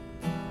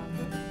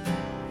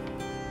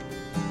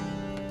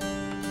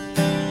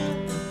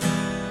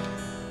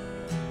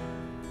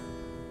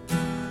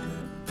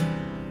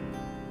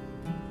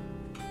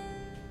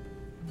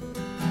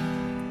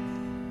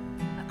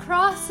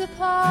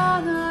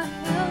upon a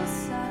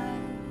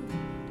hillside.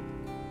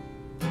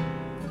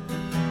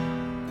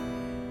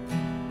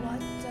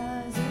 What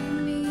does it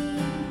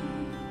mean?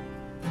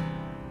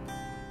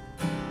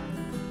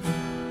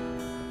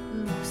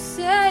 Most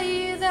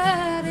say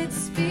that it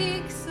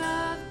speaks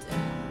of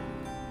death,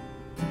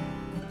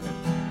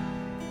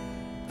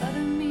 but it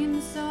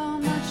means so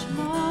much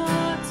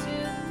more to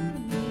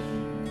me.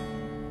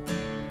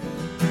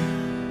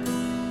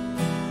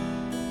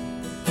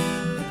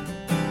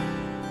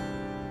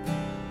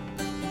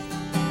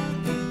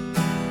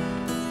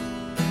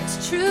 It's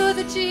true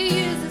that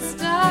Jesus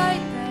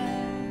died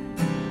there,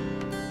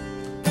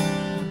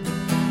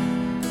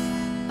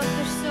 but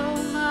there's so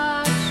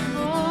much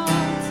more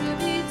to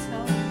be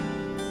told.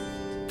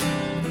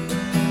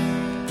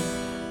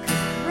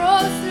 'Cause he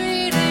rose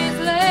 3 days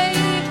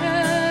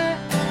later.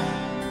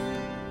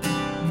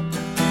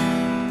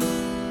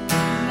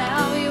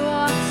 Now he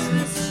walks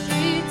the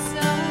streets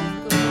of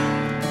gold.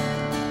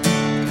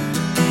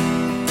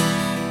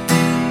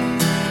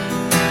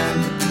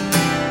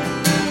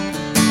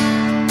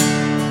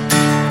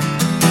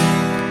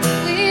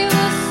 We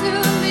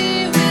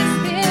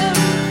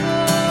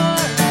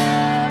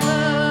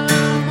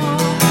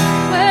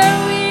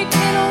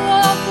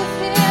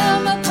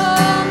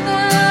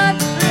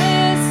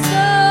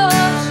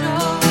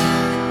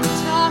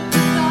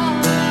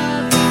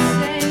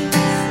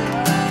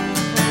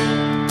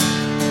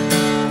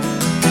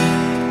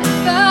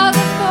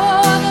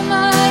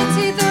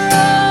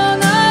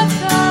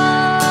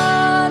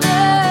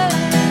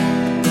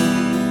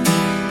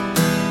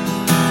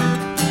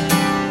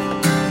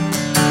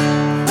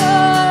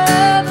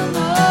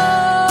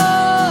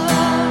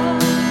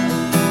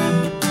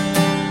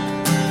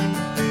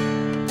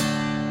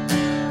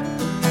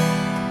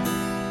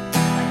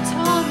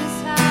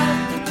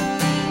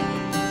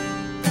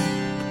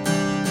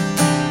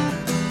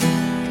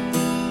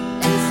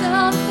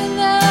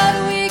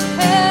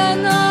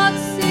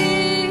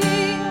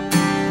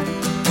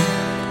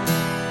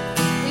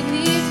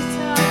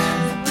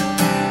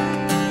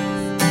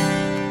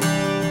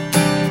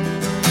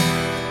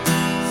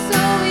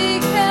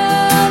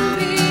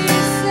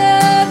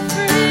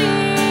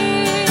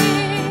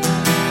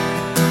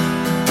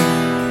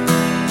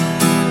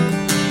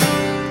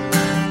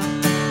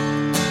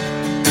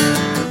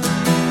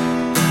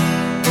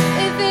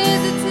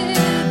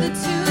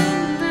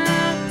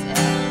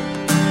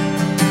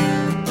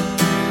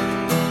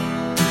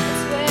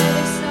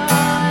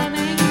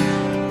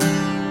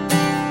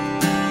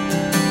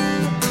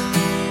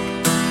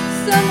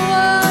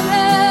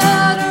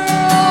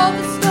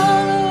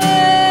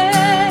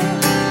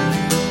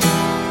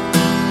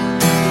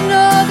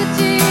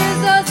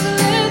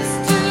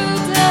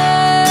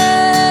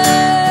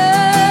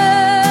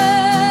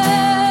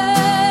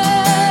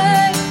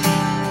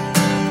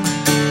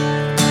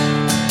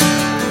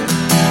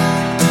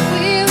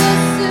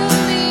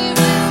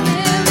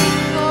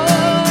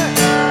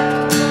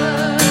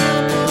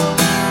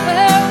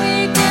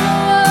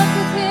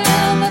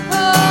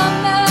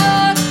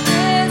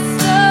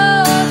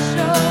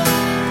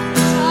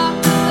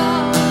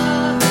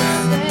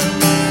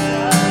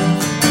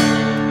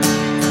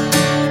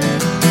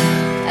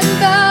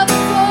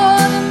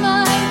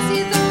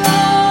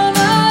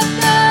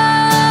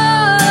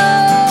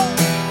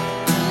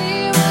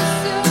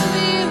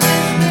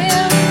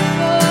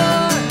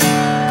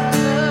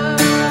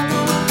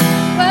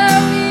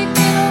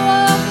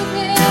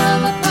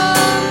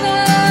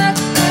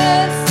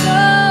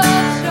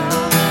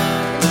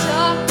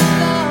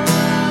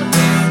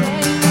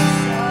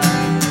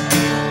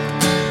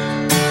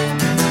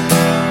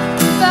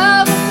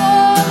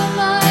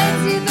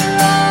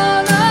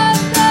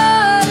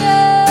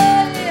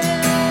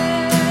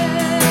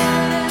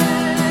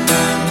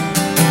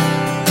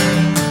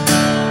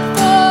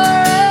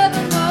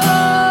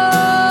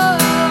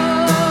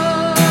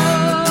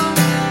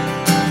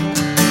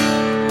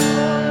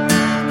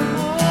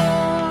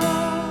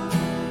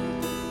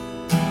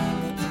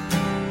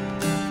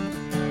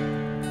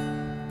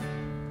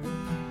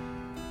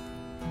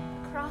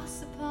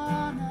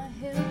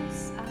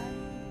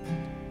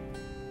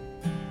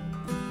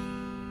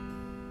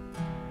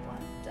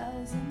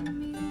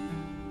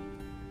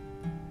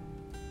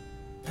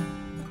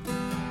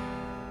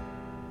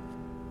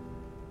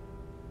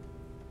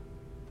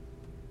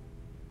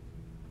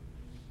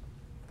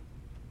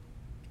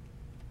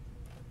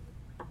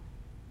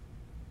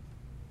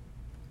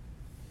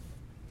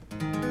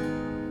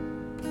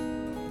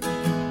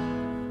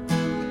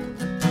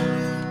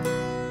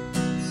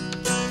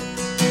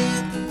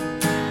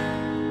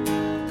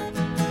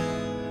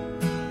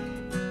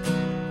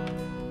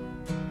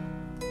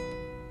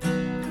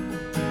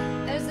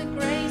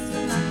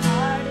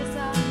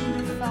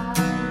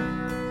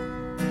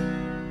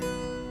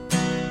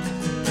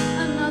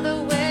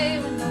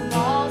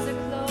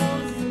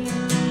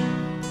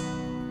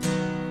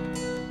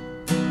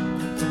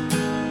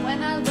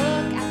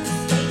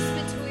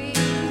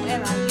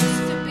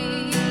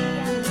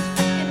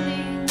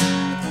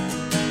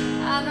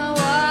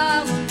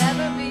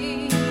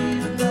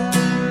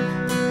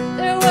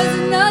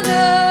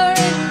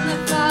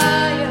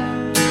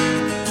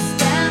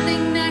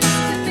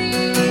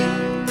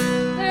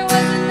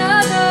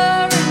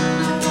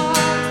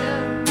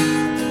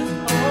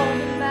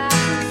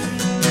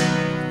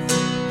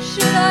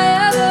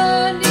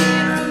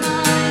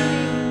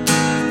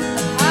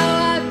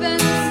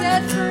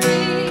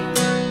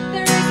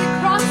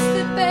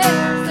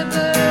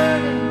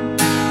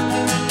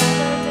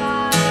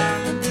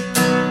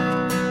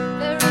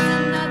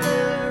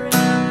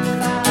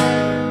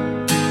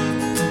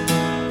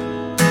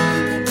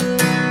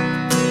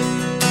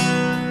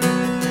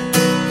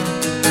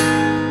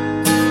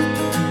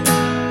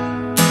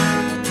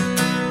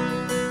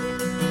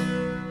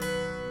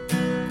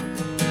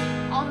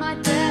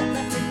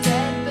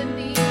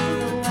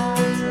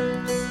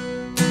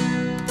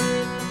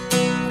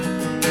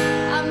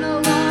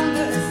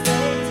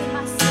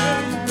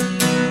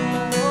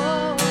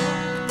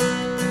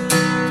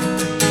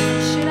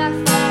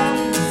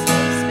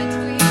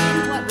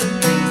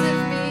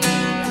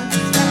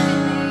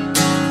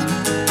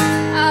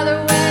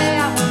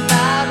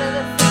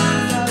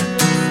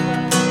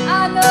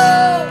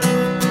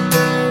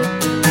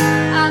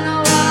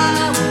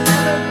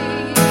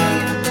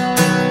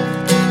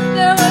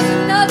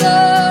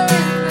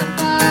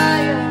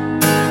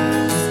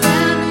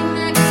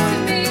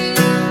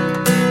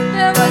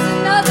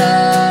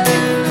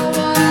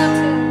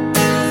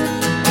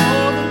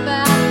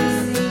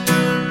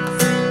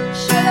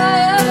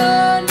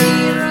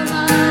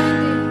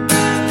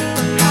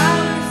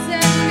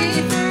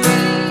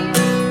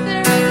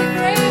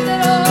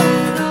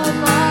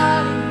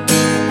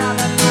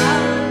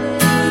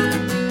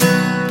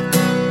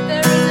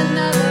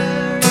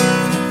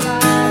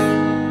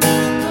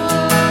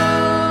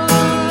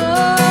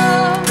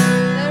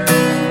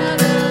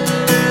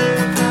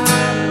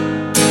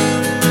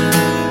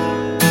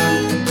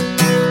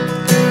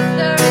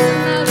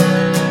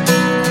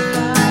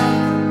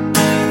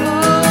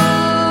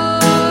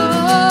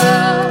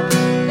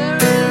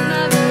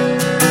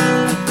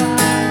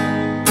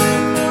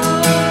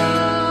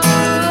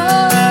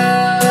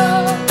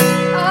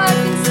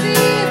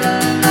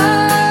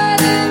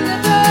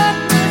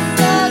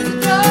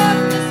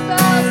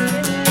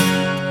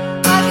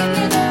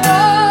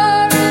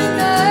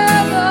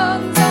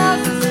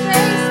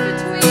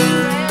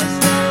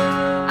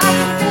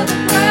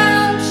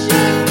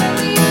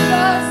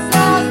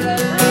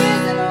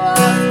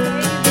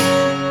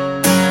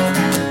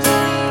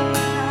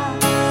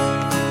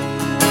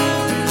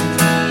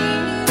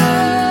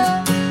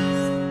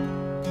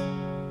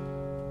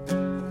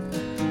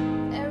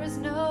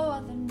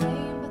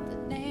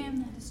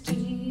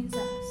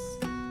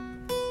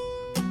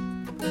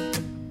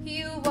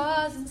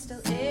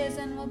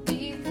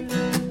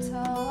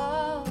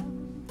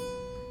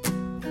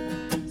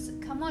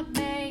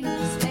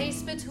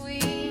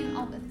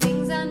all the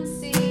things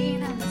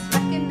unseen and this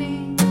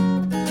reckoning.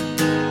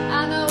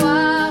 I know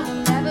I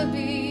will never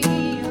be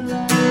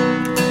alone.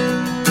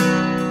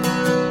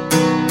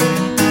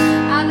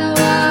 I know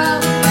I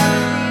will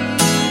never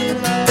be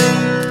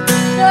alone.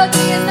 There'll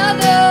be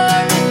another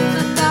in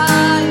the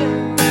fire,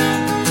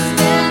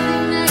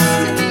 standing next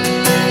to me.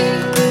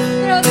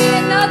 There'll be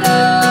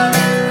another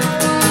in the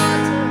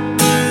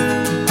waters,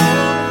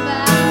 over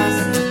vast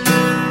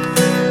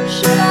seas.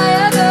 Should I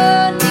ever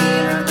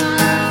need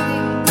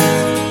reminding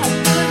how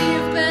good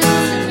you've been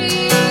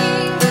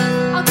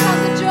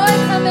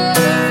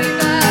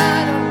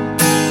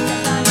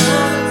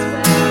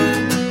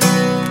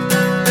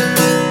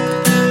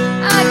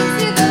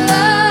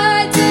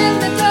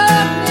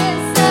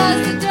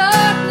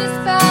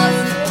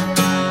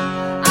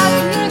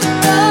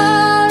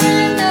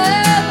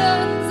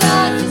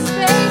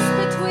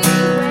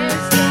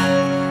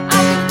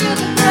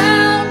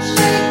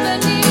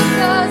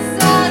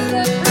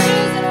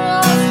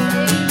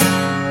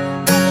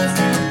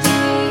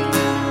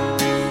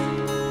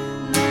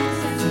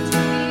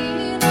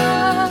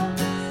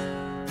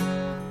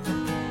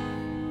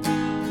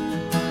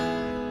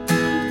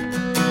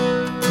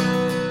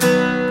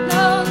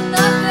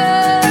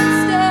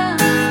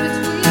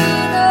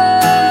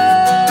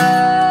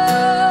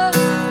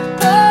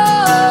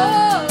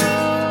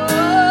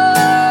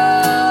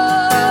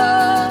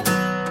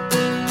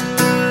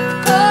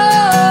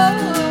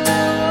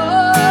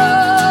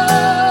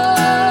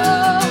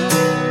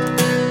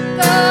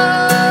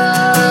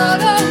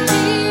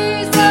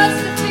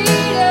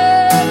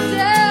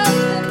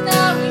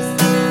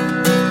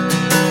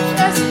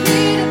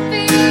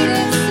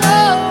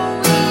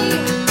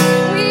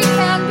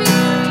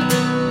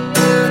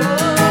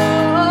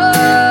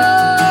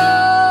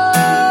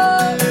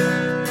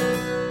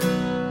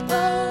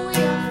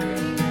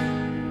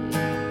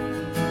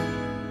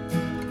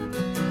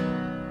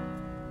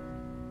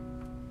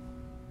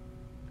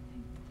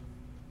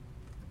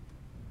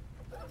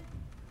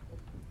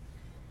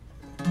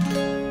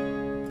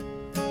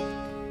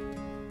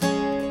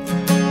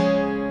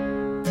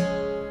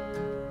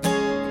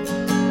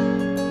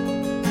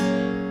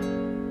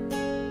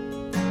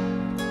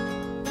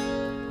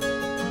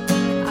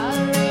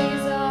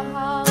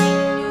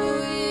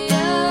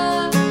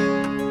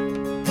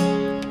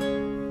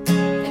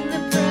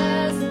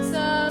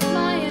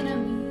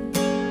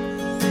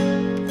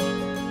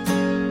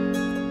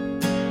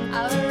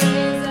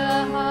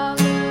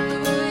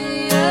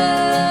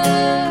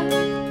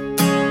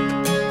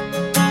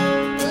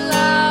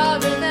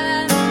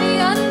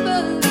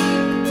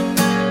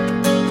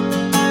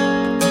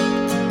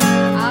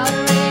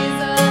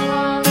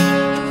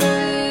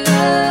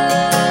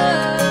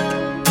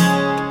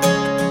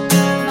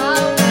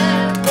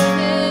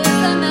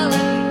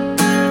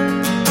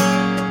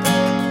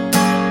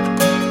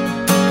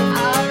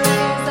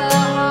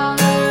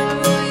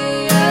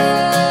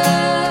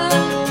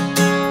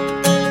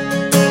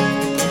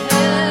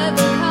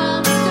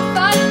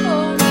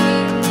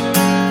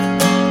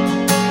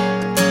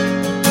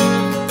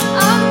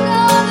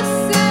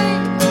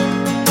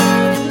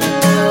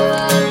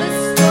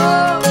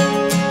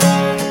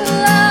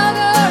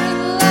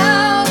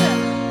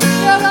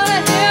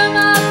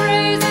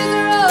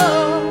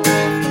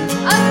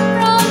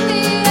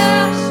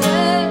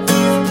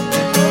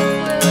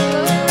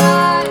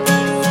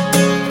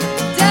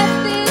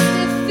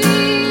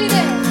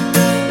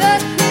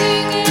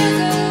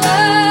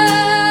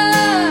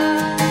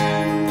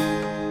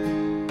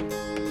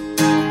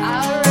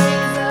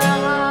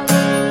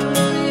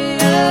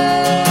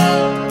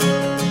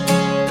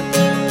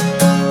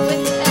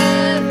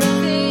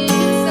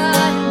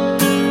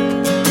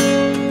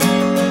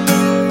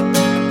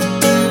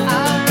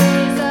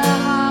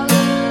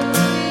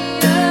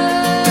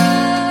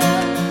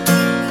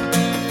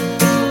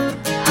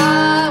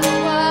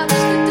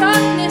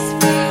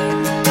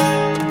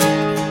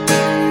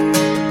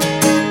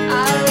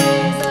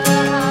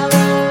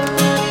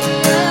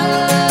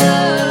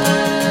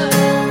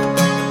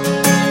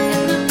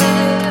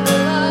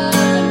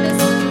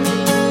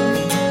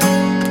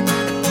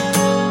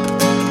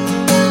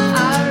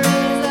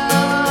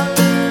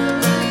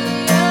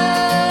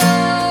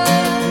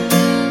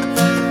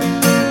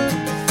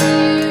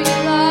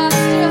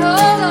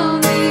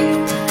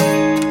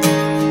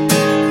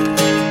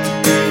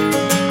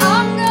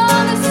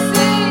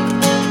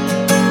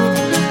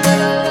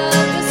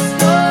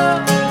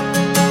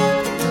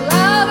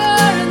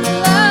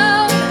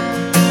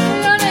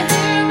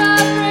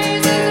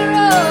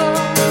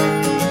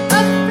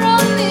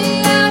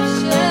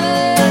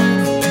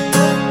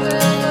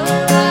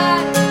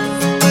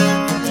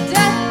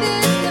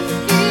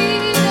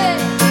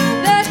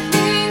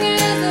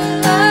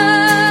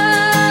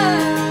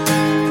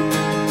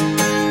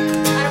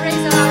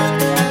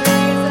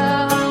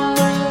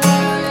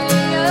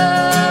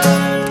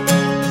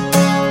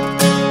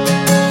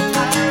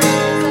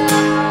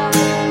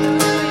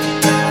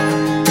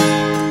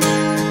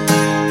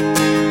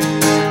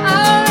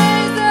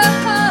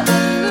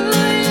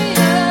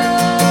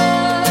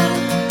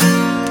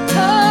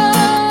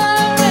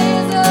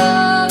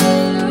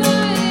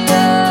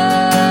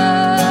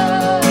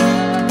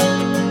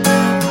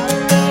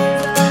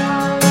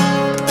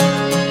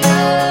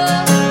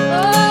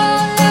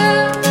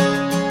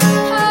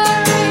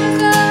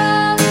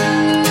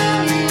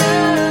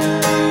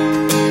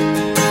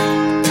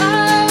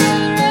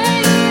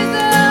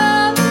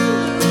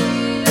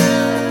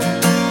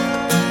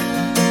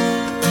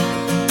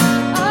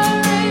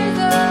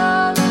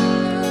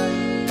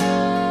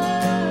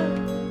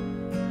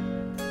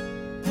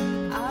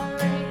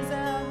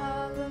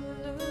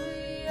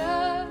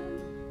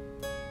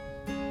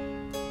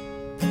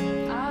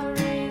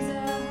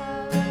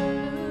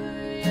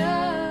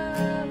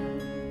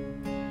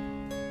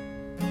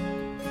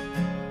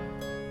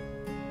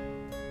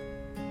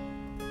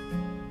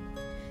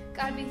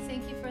God, we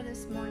thank you for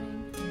this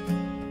morning.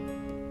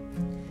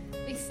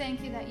 We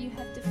thank you that you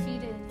have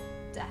defeated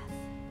death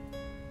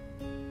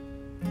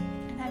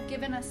and have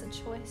given us a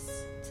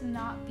choice to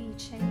not be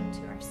chained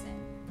to our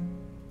sin.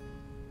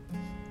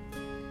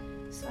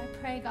 So I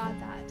pray, God,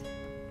 that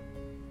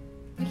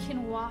we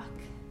can walk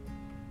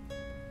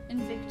in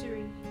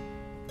victory,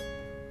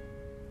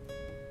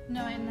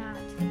 knowing that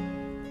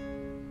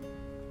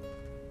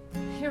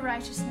your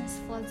righteousness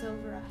floods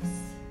over us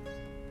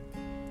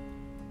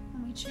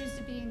when we choose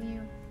to be in you.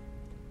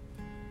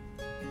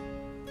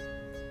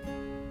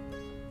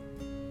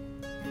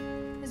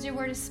 As your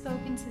word is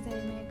spoken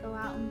today, may it go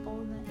out in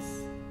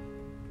boldness.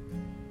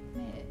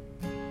 May it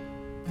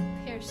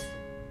pierce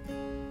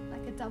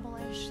like a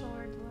double-edged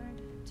sword,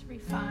 Lord, to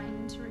refine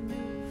and to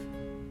remove,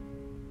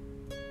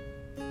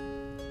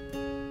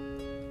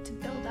 to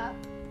build up,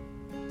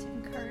 to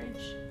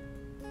encourage,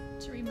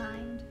 to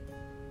remind.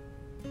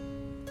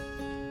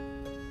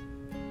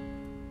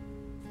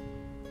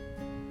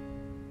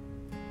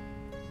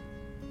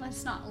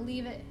 Let's not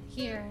leave it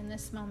here in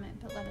this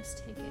moment, but let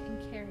us take it and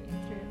carry it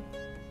through.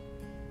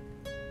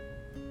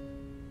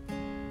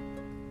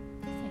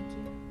 Thank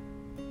you.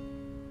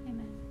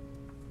 Amen.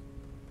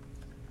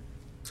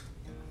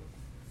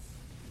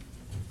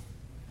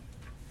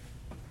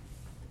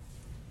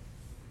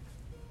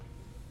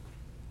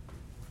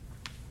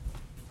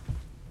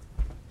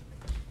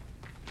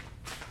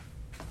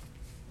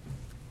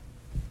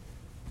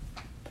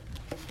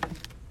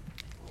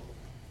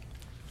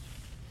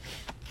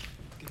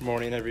 Good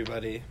morning,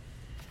 everybody.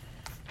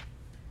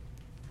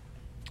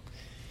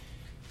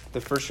 The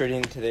first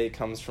reading today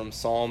comes from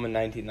Psalm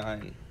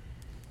 99.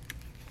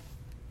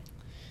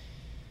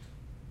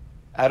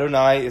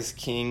 Adonai is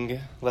king,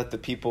 let the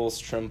peoples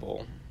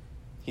tremble.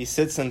 He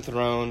sits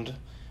enthroned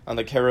on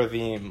the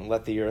cherubim,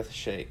 let the earth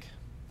shake.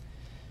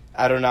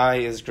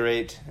 Adonai is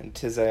great in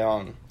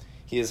Tizayon,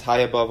 he is high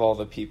above all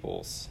the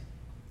peoples.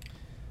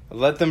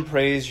 Let them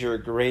praise your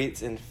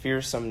great and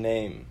fearsome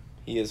name,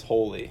 he is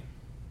holy.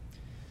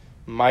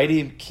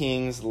 Mighty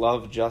kings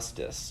love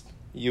justice,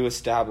 you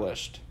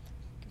established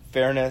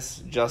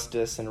fairness,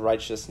 justice, and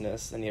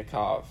righteousness in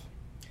Yaakov.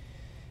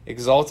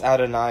 Exalt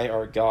Adonai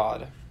our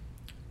God.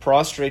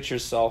 Prostrate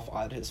yourself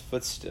at his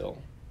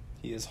footstool.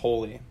 He is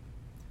holy.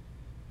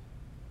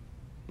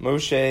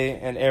 Moshe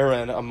and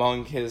Aaron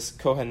among his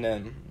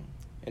Kohanim,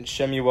 and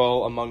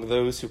Shemuel among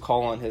those who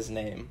call on his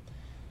name,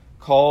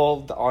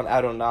 called on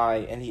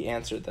Adonai, and he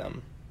answered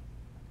them.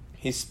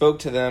 He spoke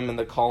to them in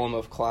the column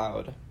of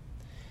cloud.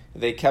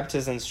 They kept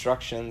his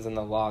instructions and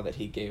the law that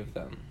he gave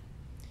them.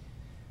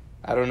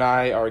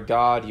 Adonai, our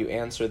God, you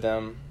answer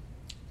them.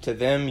 To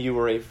them you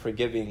were a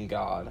forgiving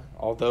God,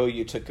 although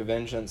you took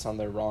vengeance on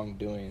their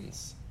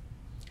wrongdoings.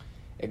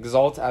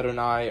 Exalt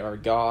Adonai, our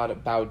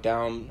God, bow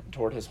down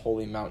toward his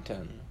holy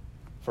mountain.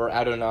 For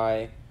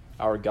Adonai,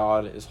 our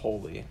God, is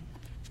holy.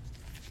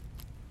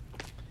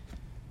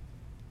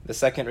 The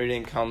second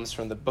reading comes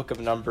from the book of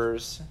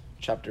Numbers,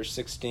 chapter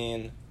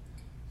 16,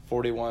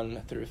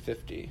 41 through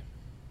 50.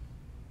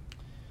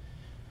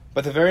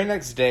 But the very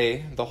next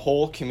day, the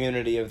whole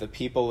community of the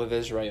people of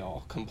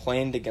Israel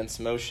complained against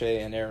Moshe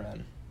and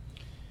Aaron.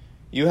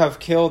 You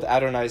have killed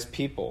Adonai's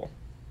people.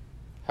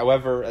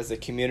 However, as the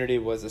community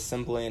was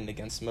assembling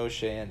against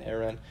Moshe and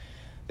Aaron,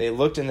 they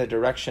looked in the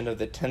direction of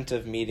the tent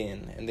of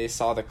meeting, and they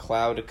saw the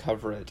cloud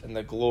cover it, and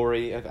the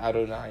glory of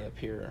Adonai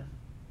appear.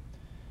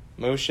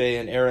 Moshe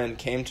and Aaron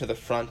came to the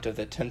front of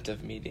the tent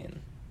of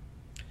meeting.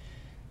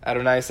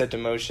 Adonai said to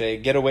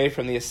Moshe, Get away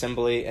from the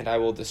assembly, and I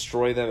will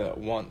destroy them at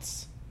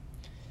once.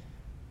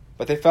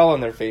 But they fell on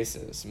their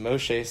faces.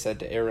 Moshe said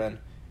to Aaron,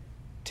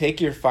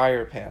 Take your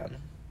fire pan,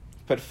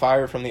 put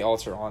fire from the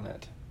altar on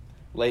it,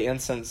 lay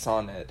incense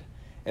on it,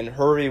 and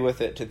hurry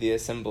with it to the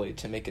assembly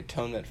to make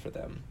atonement for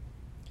them.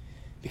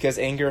 Because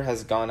anger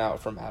has gone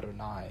out from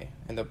Adonai,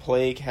 and the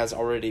plague has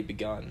already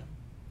begun.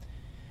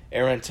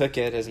 Aaron took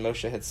it, as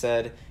Moshe had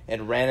said,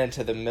 and ran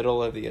into the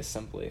middle of the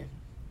assembly.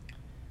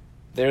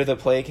 There the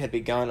plague had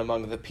begun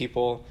among the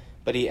people,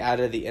 but he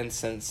added the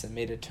incense and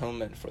made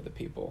atonement for the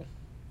people.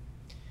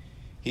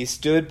 He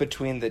stood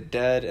between the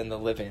dead and the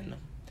living,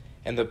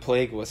 and the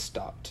plague was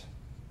stopped.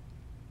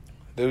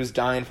 Those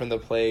dying from the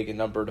plague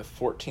numbered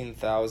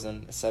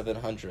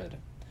 14,700,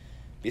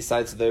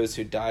 besides those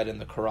who died in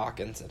the Karak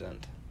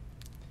incident.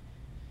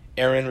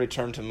 Aaron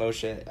returned to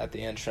Moshe at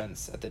the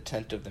entrance at the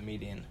tent of the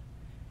meeting,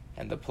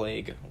 and the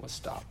plague was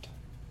stopped.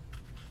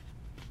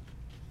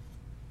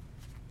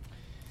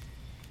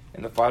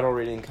 And the final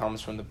reading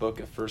comes from the book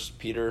of 1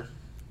 Peter,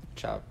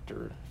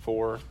 chapter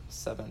 4,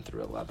 7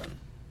 through 11.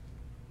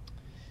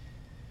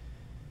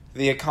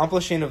 The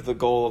accomplishing of the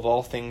goal of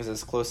all things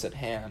is close at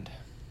hand.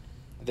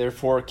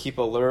 Therefore, keep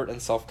alert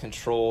and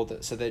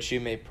self-controlled so that you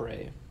may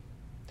pray.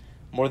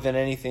 More than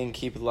anything,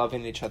 keep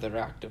loving each other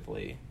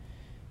actively,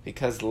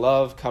 because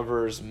love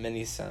covers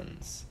many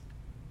sins.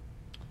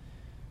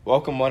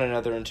 Welcome one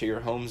another into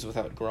your homes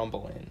without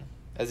grumbling.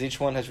 As each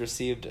one has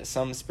received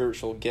some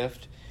spiritual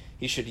gift,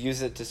 he should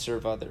use it to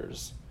serve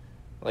others,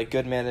 like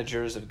good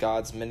managers of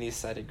God's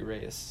many-sided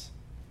grace.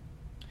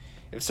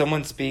 If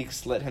someone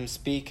speaks, let him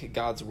speak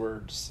God's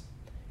words.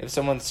 If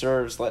someone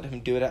serves, let him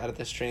do it out of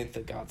the strength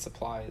that God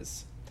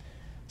supplies,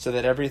 so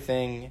that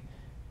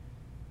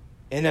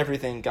in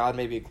everything God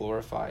may be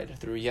glorified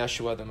through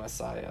Yeshua the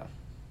Messiah.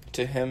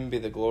 To him be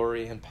the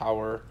glory and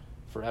power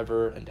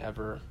forever and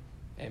ever.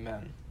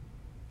 Amen.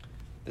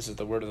 This is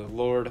the word of the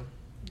Lord.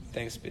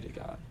 Thanks be to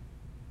God.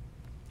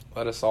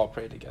 Let us all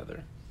pray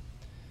together.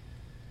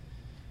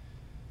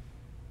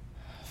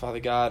 Father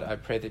God, I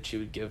pray that you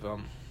would give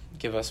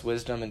us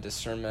wisdom and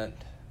discernment,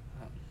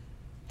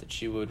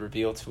 that you would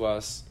reveal to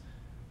us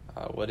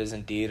what is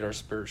indeed our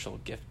spiritual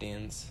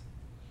giftings,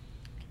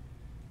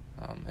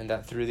 and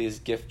that through these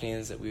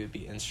giftings that we would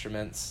be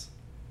instruments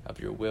of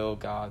your will,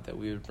 God, that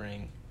we would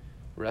bring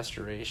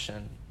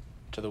restoration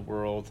to the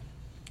world,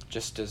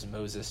 just as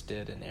Moses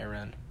did and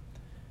Aaron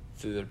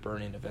through the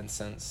burning of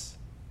incense.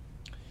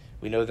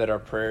 We know that our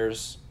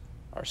prayers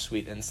are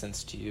sweet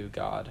incense to you,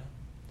 God.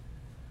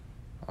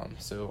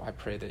 So I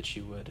pray that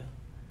you would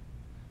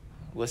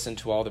listen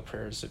to all the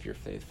prayers of your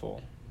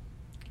faithful,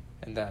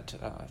 and that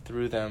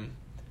through them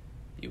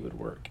you would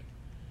work.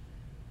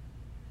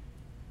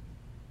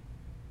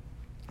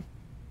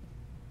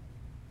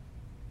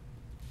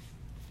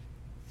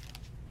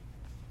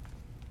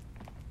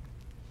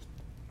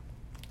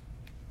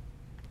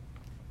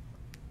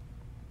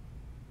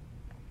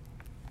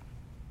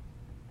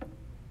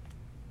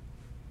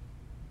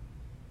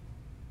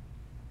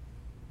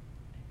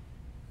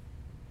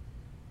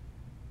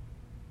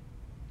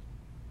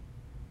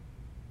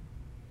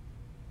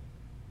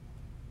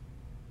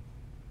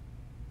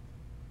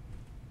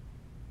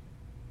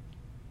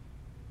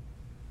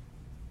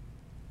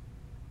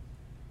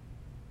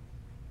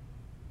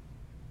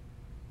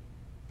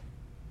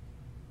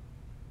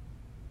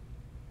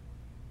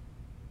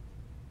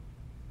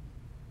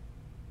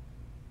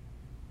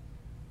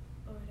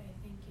 Lord, I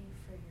thank you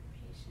for your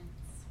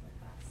patience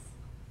with us,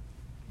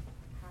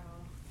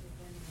 how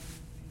even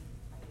when we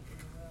fight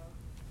your will,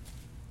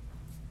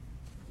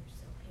 you're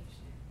so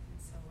patient and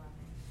so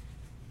loving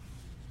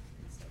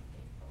and so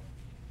faithful.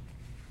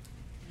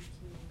 Thank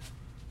you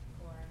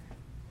for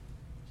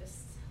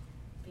just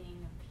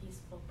being a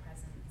peaceful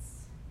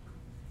presence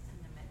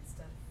in the midst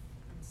of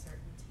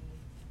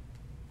uncertainty.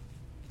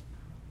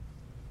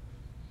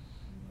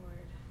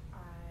 Lord,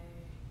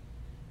 I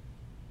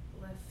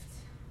lift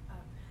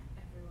up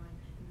everyone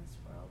in this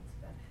world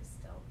that has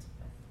dealt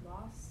with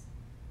loss.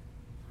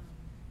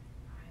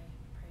 I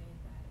pray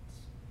that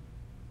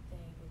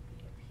they would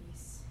be at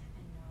peace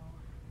and know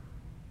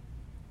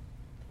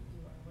that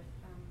you are with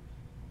them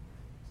and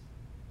that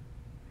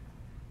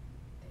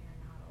they are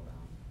not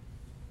alone.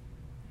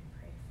 I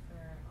pray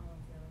for all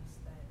of those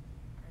that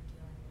are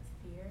dealing with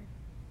fear,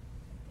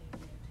 that they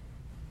would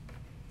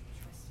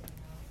trust and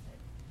know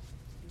that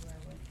you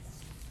are with them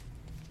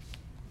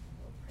and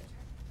will protect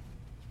them.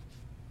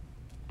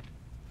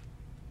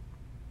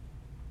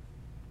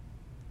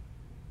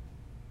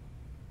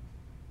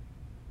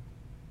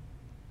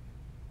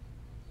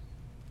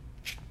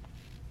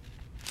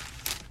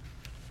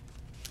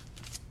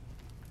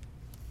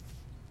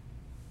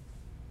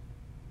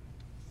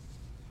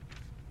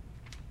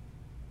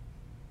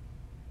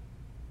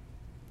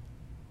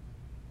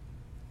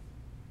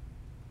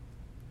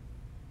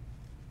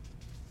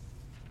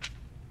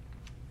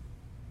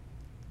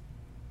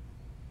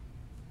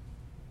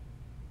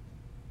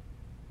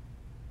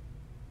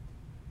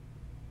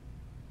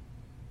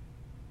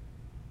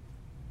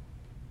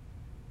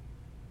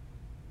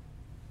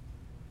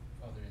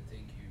 Father, I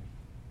thank you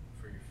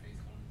for your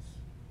faithfulness.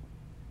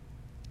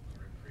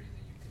 Lord, I pray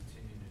that you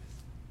continue to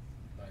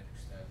guide our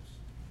steps.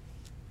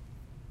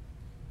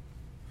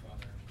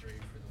 Father, I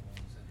pray for the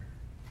ones that are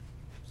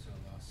so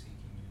lost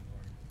seeking you,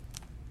 Lord.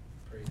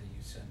 Pray that you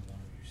send one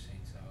of your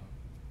saints out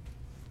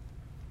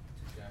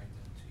to guide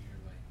them to your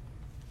light,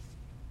 Lord.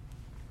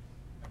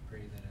 I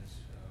pray that as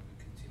we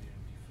continue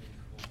to be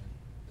faithful in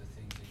the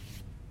things that you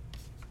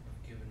have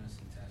given us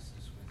and tasked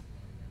us with,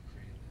 Lord, I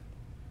pray that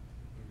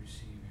we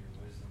receive your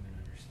wisdom and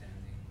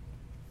understanding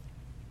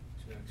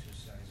to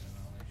exercise the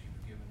knowledge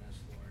you've given us,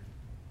 Lord,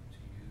 to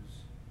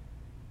use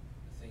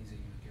the things that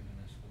you've given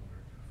us,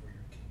 Lord, for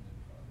your kingdom,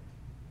 Father.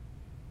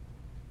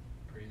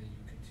 Pray that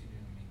you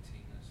continue to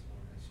maintain us,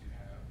 Lord, as you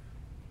have.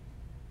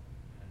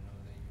 I know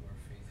that you are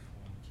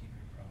faithful and keep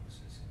your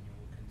promises, and you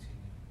will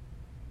continue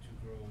to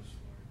grow us,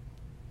 Lord.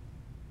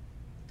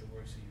 The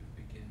works that you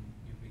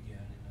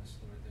began in us,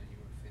 Lord, that you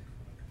are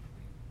faithful to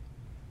complete.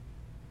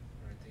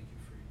 Lord, I thank you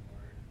for your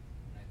word,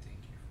 and I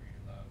thank you for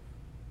your love.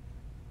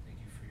 Thank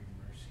you for your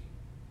mercy.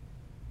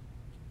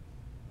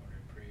 Lord,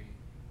 I pray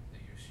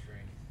that your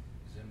strength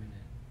is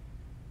imminent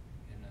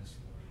in us,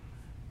 Lord,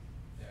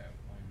 that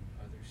when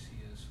others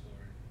see us,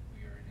 Lord,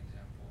 we are an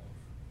example of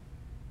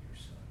your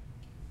Son.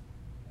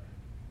 Lord,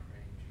 I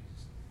pray in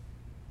Jesus' name.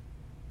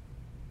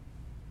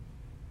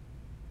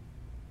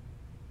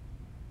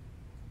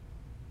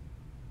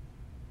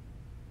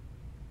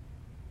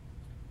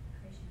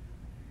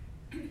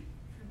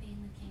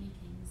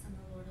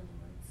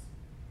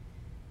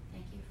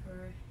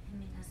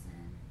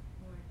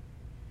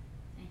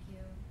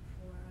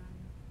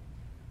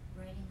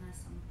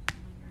 us on the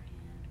palm of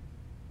your hand.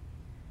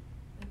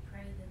 We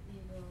pray that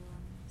we will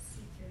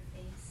seek your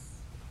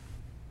face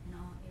in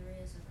all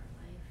areas of our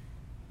life,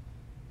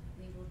 that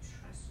we will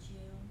trust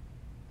you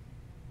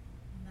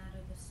no matter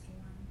the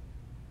storm.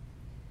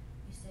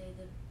 You say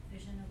the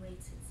vision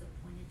awaits its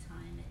appointed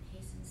time, it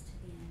hastens to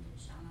the end, it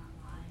shall not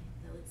lie.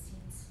 Though it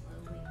seems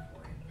slow, wait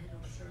for it,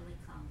 it'll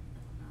surely come, it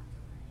will not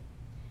delay.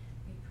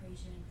 We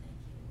praise you and thank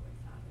you, Lord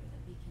Father,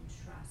 that we can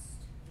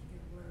trust that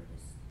your word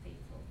is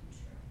faithful and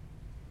true.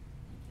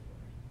 Thank you,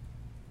 Lord.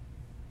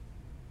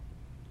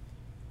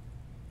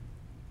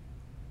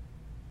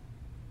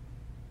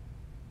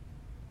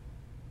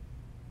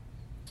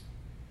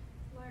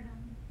 Lord,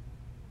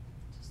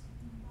 just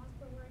thinking about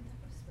the word that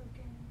was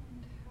spoken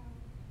and how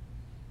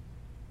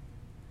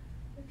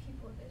the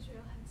people of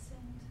Israel had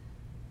sinned,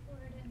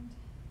 Lord, and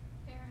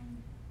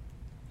Aaron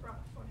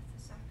brought forth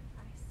the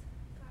sacrifice.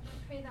 God, I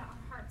pray that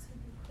our hearts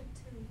would be quick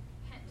to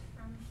repent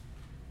from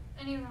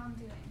any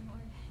wrongdoing,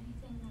 Lord,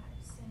 anything that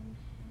is sin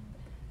and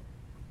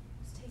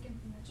was taken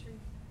from the tree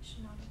that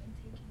should not have been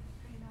taken. I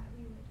pray that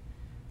we would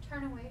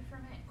turn away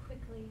from it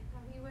quickly,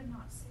 that we would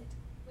not sit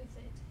with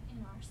it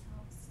in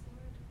ourselves,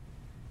 Lord.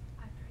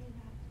 I pray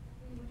that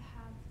we would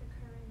have the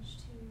courage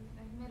to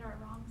admit our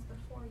wrongs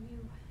before you,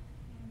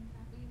 and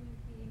that we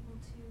would be able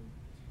to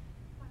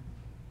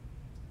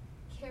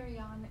carry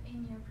on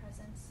in your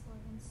presence,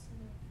 Lord, instead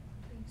of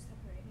being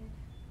separated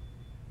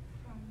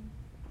from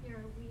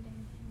your leading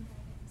and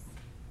guidance.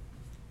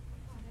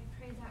 God, I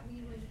pray that we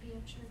would be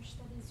a church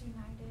that is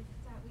united,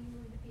 that we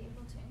would be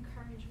able to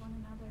encourage one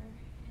another,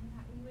 and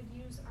that we would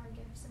use our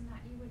gifts, and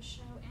that you would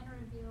show and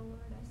reveal,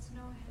 Lord, as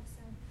Noah had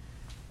said,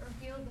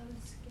 reveal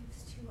those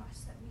gifts to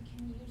us, that we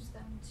can use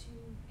them to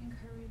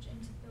encourage and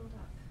to build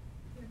up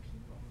your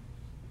people.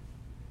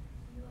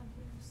 We love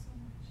you so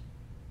much.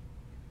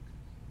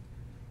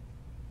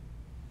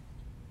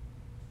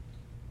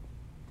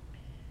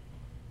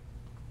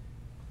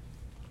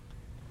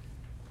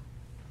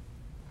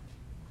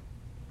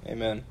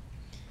 Amen.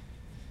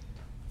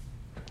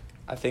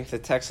 I think the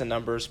text in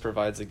Numbers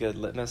provides a good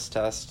litmus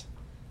test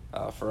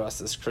for us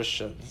as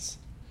Christians.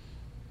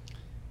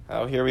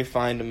 Here we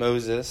find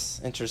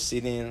Moses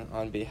interceding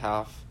on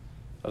behalf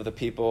of the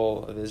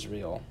people of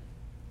Israel.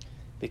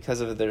 Because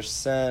of their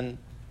sin,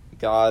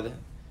 God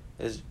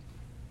is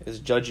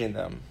judging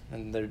them,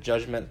 and their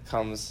judgment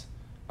comes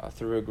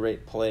through a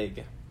great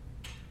plague.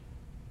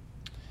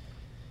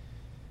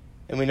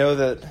 And we know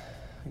that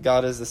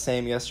God is the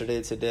same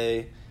yesterday,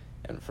 today,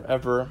 and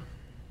forever.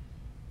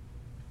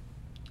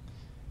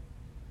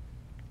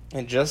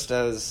 And just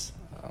as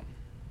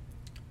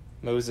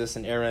Moses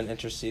and Aaron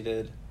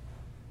interceded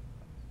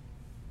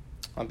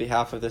on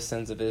behalf of the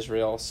sins of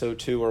Israel, so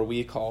too are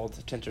we called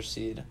to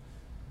intercede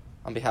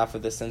on behalf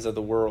of the sins of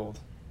the world.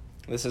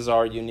 This is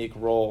our unique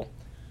role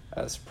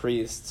as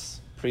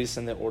priests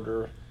in the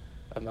order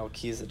of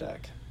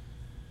Melchizedek.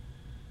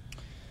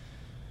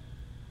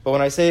 But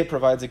when I say it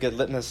provides a good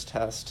litmus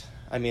test,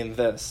 I mean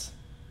this.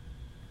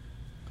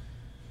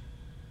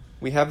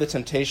 We have the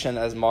temptation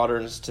as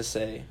moderns to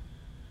say,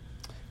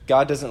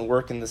 God doesn't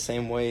work in the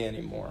same way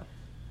anymore.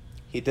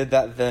 He did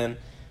that then,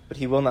 but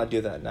he will not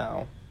do that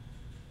now.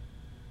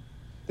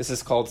 This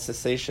is called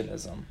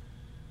cessationism.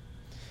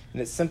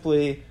 And it's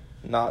simply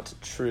not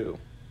true.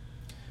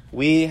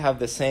 We have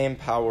the same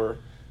power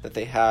that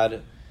they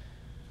had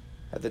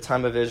at the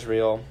time of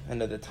Israel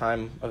and at the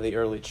time of the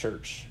early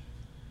church.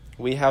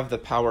 We have the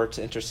power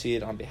to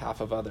intercede on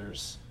behalf of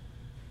others.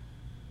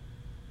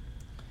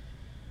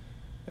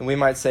 And we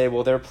might say,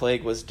 well, their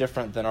plague was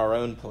different than our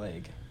own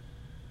plague.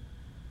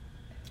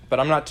 But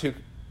I'm not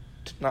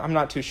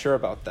too sure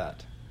about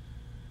that.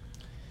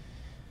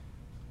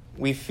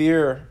 We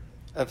fear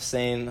of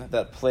saying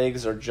that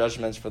plagues are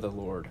judgments for the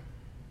Lord,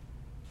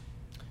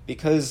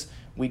 because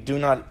we do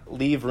not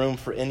leave room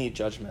for any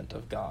judgment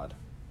of God.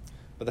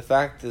 But the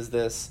fact is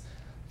this,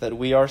 that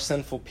we are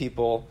sinful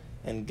people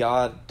and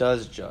God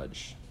does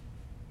judge.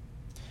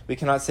 We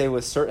cannot say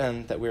with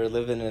certain that we are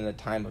living in a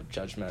time of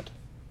judgment,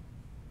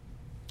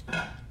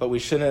 but we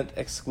shouldn't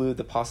exclude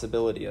the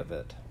possibility of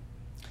it.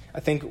 I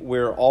think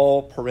we're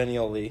all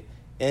perennially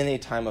in a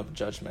time of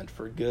judgment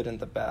for good and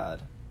the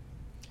bad.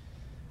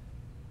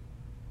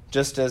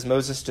 Just as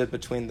Moses stood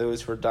between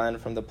those who were dying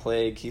from the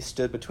plague, he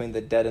stood between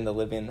the dead and the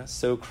living,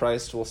 so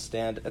Christ will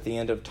stand at the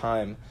end of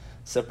time,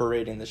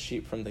 separating the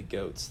sheep from the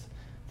goats,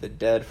 the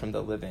dead from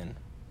the living.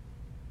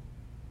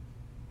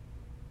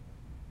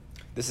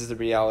 This is the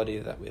reality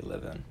that we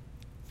live in.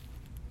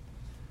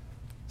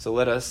 So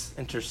let us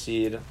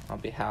intercede on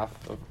behalf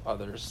of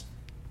others.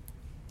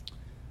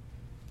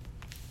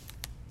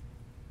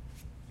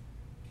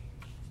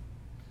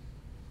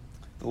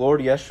 The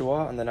Lord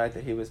Yeshua, on the night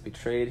that he was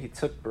betrayed, he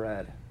took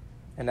bread,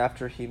 and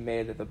after he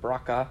made the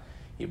bracha,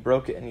 he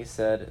broke it and he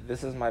said,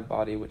 "This is my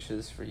body which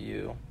is for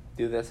you.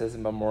 Do this as a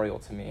memorial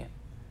to me."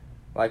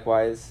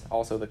 Likewise,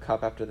 also the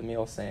cup after the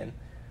meal, saying,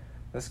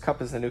 "This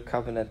cup is the new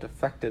covenant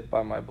affected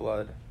by my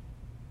blood.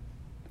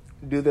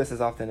 Do this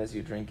as often as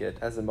you drink it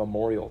as a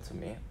memorial to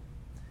me.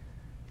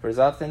 For as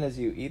often as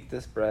you eat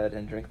this bread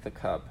and drink the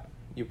cup,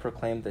 you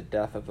proclaim the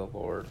death of the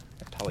Lord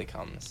until he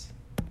comes.